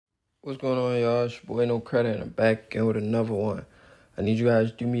What's going on, y'all? It's your boy No Credit, and I'm back again with another one. I need you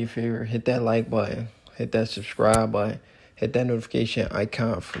guys to do me a favor. Hit that like button. Hit that subscribe button. Hit that notification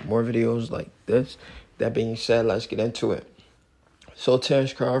icon for more videos like this. That being said, let's get into it. So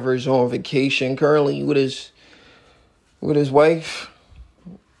Terence Crawford is on vacation currently with his wife,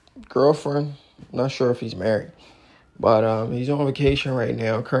 girlfriend. I'm not sure if he's married. But he's on vacation right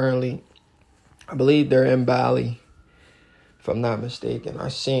now currently. I believe they're in Bali, if I'm not mistaken. I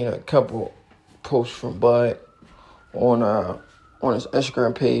seen a couple posts from Bud on his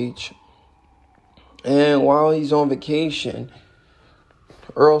Instagram page. And while he's on vacation,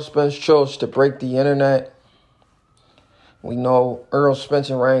 Errol Spence chose to break the internet. We know Errol Spence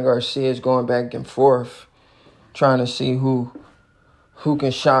and Ryan Garcia is going back and forth, trying to see who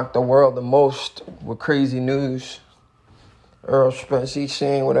can shock the world the most with crazy news. Errol Spence, he's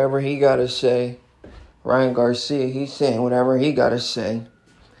saying whatever he got to say. Ryan Garcia, he's saying whatever he got to say.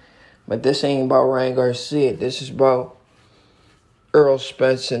 But this ain't about Ryan Garcia. This is about Errol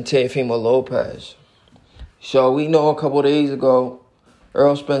Spence and TEOFIMO Lopez. So we know a couple days ago,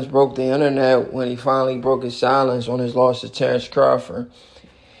 Errol Spence broke the internet when he finally broke his silence on his loss to Terence Crawford.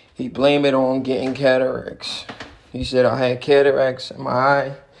 He blamed it on getting cataracts. He said, I had cataracts in my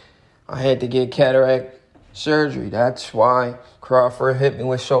eye. I had to get cataract surgery. That's why Crawford hit me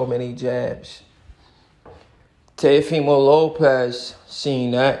with so many jabs. TEOFIMO Lopez, seen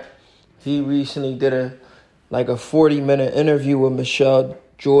that. He recently did a 40-minute interview with Michelle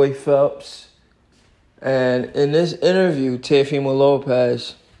Joy Phelps. And in this interview, TEOFIMO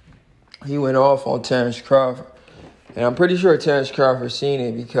Lopez, he went off on Terence Crawford. And I'm pretty sure Terence Crawford seen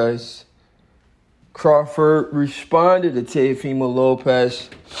it because Crawford responded to TEOFIMO Lopez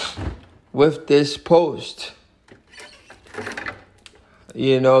with this post.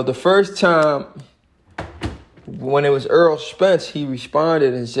 You know, the first time when it was Errol Spence, he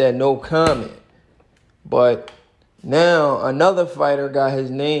responded and said no comment. But now another fighter got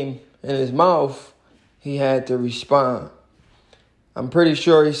his name in his mouth. He had to respond. I'm pretty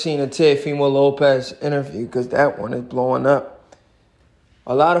sure he's seen a TEOFIMO Lopez interview because that one is blowing up.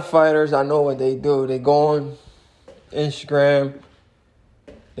 A lot of fighters, I know what they do. They go on Instagram.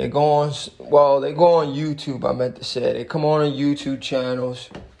 They go on YouTube, I meant to say. They come on YouTube channels.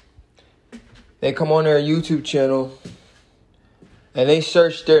 They come on their YouTube channel and they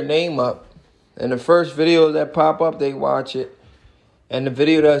search their name up. And the first video that pop up, they watch it. And the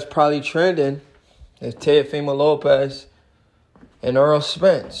video that's probably trending is TEOFIMO Lopez and Errol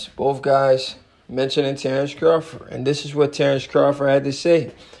Spence. Both guys mentioning Terence Crawford. And this is what Terence Crawford had to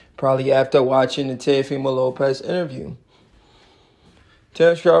say, probably after watching the TEOFIMO Lopez interview.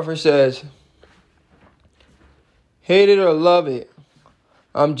 Terence Crawford says, hate it or love it,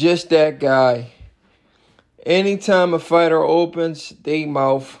 I'm just that guy. Anytime a fighter opens their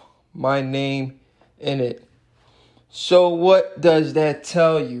mouth, my name in it. So what does that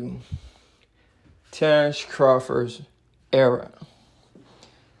tell you? Terence Crawford's era.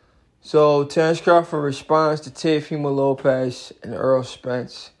 So Terence Crawford responds to TEOFIMO Lopez and Errol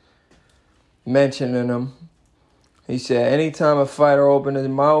Spence, mentioning them. He said, anytime a fighter opens his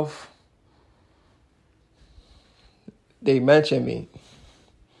mouth, they mention me.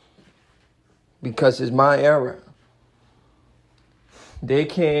 Because it's my era. They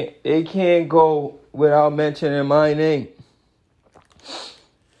can't go without mentioning my name.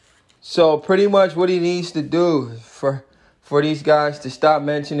 So pretty much what he needs to do for these guys to stop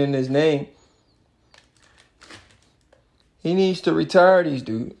mentioning his name, he needs to retire these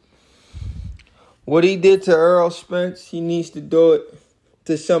dudes. What he did to Errol Spence, he needs to do it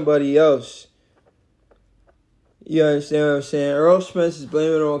to somebody else. You understand what I'm saying? Errol Spence is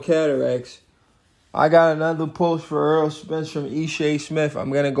blaming it on cataracts. I got another post for Errol Spence from Eshay Smith.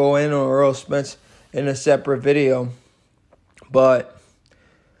 I'm going to go in on Errol Spence in a separate video. But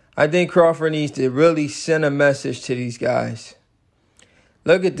I think Crawford needs to really send a message to these guys.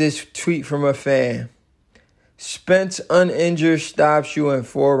 Look at this tweet from a fan. Spence uninjured stops you in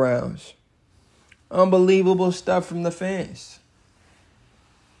 4 rounds. Unbelievable stuff from the fans.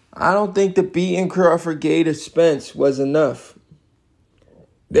 I don't think the beating Crawford gave to Spence was enough.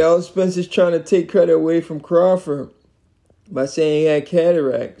 Errol Spence is trying to take credit away from Crawford by saying he had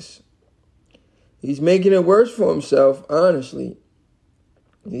cataracts. He's making it worse for himself, honestly.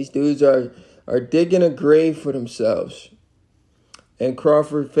 These dudes are digging a grave for themselves. And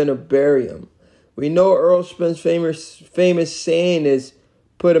Crawford finna bury him. We know Errol Spence's famous saying is,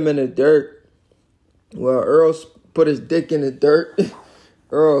 put him in the dirt. Well, Errol put his dick in the dirt.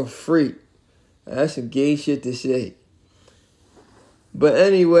 Errol freak. That's some gay shit to say. But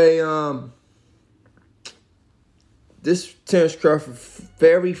anyway, this Terence Crawford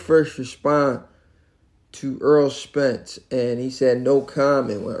very first respond to Errol Spence, and he said no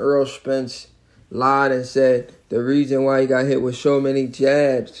comment when Errol Spence lied and said the reason why he got hit with so many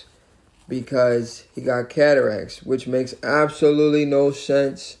jabs because he got cataracts, which makes absolutely no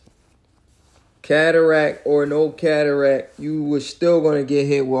sense. Cataract or no cataract, you were still going to get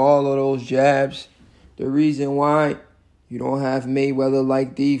hit with all of those jabs. The reason why, you don't have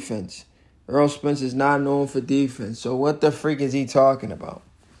Mayweather-like defense. Errol Spence is not known for defense. So what the freak is he talking about?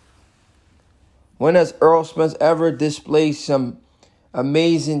 When has Errol Spence ever displayed some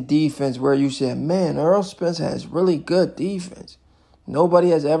amazing defense where you said, man, Errol Spence has really good defense?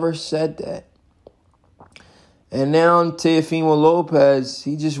 Nobody has ever said that. And now Teofimo Lopez,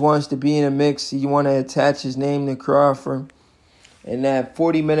 he just wants to be in a mix. He want to attach his name to Crawford. In that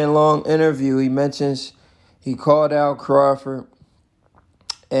 40-minute long interview, he mentions he called out Crawford.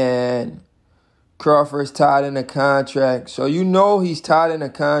 And Crawford's tied in a contract. So you know he's tied in a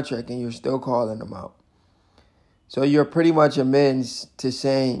contract and you're still calling him out. So you're pretty much admitting to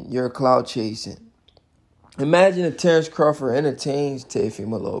saying you're clout chasing. Imagine if Terence Crawford entertains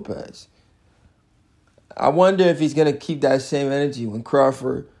Teofimo Lopez. I wonder if he's going to keep that same energy when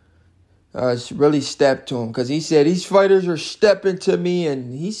Crawford really stepped to him. Because he said, these fighters are stepping to me.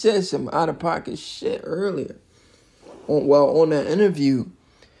 And he said some out-of-pocket shit earlier. On that interview.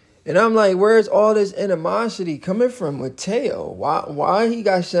 And I'm like, where's all this animosity coming from with Teo? Why he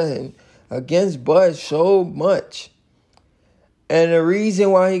got something against Bud so much? And the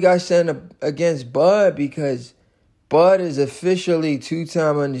reason why he got something against Bud, because Bud is officially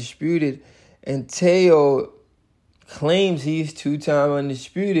 2-time undisputed. And Teo claims he's 2-time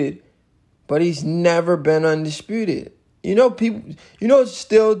undisputed, but he's never been undisputed.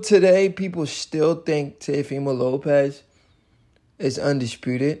 Still today, people still think Teofimo Lopez is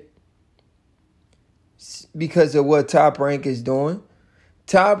undisputed because of what Top Rank is doing.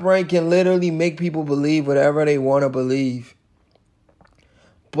 Top Rank can literally make people believe whatever they want to believe.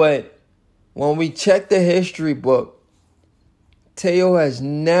 But when we check the history book, Teo has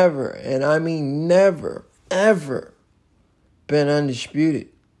never, and I mean never, ever been undisputed.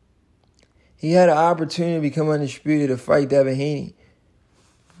 He had an opportunity to become undisputed to fight Devin Haney.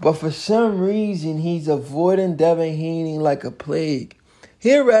 But for some reason, he's avoiding Devin Haney like a plague.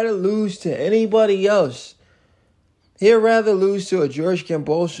 He'd rather lose to anybody else. He'd rather lose to a George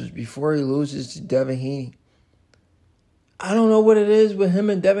Kambosos before he loses to Devin Haney. I don't know what it is with him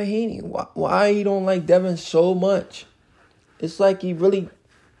and Devin Haney. Why he don't like Devin so much. It's like he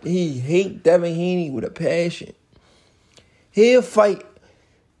hate Devin Haney with a passion. He'll fight.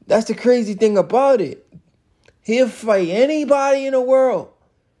 That's the crazy thing about it. He'll fight anybody in the world.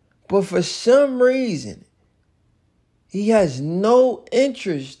 But for some reason, he has no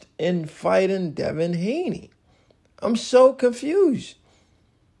interest in fighting Devin Haney. I'm so confused.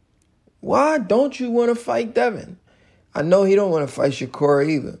 Why don't you want to fight Devin? I know he don't want to fight Shakur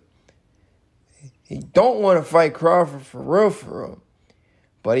either. He don't want to fight Crawford for real.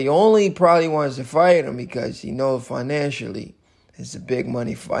 But he only probably wants to fight him because he knows financially it's a big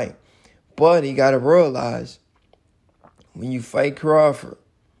money fight. But he got to realize when you fight Crawford,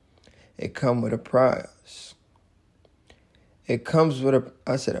 it comes with a prize. It comes with a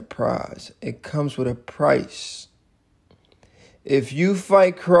prize. It comes with a price. If you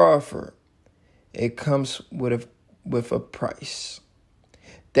fight Crawford, it comes with a price.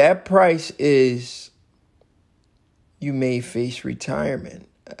 That price is you may face retirement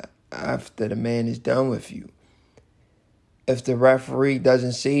after the man is done with you. If the referee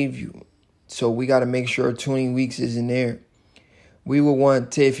doesn't save you. So we got to make sure 20 weeks isn't there. We will want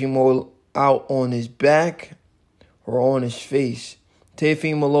Teofimo out on his back or on his face.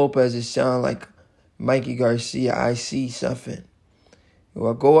 Teofimo Lopez is sound like Mikey Garcia. I see something.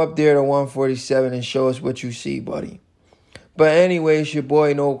 Well, go up there to 147 and show us what you see, buddy. But anyway, it's your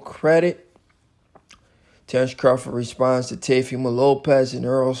boy No Credit. Terence Crawford responds to Teofimo Lopez and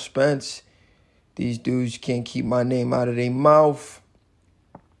Errol Spence. These dudes can't keep my name out of their mouth.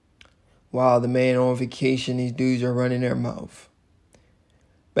 While the man on vacation, these dudes are running their mouth.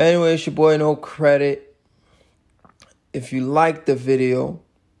 But anyway, it's your boy No Credit. If you like the video,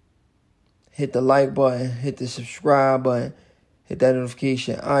 hit the like button, hit the subscribe button, hit that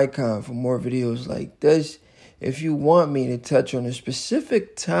notification icon for more videos like this. If you want me to touch on a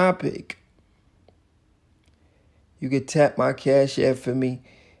specific topic, you can tap my Cash App for me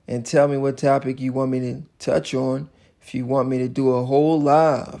and tell me what topic you want me to touch on. If you want me to do a whole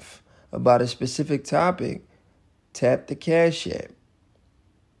live about a specific topic, tap the Cash App.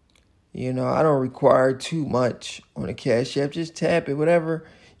 I don't require too much on the Cash App. Just tap it, whatever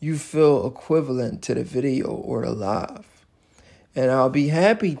you feel equivalent to the video or the live. And I'll be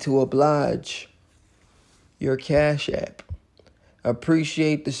happy to oblige your Cash App.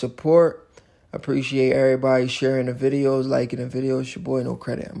 Appreciate the support. Appreciate everybody sharing the videos, liking the videos. Your boy No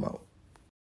Credit, I'm out.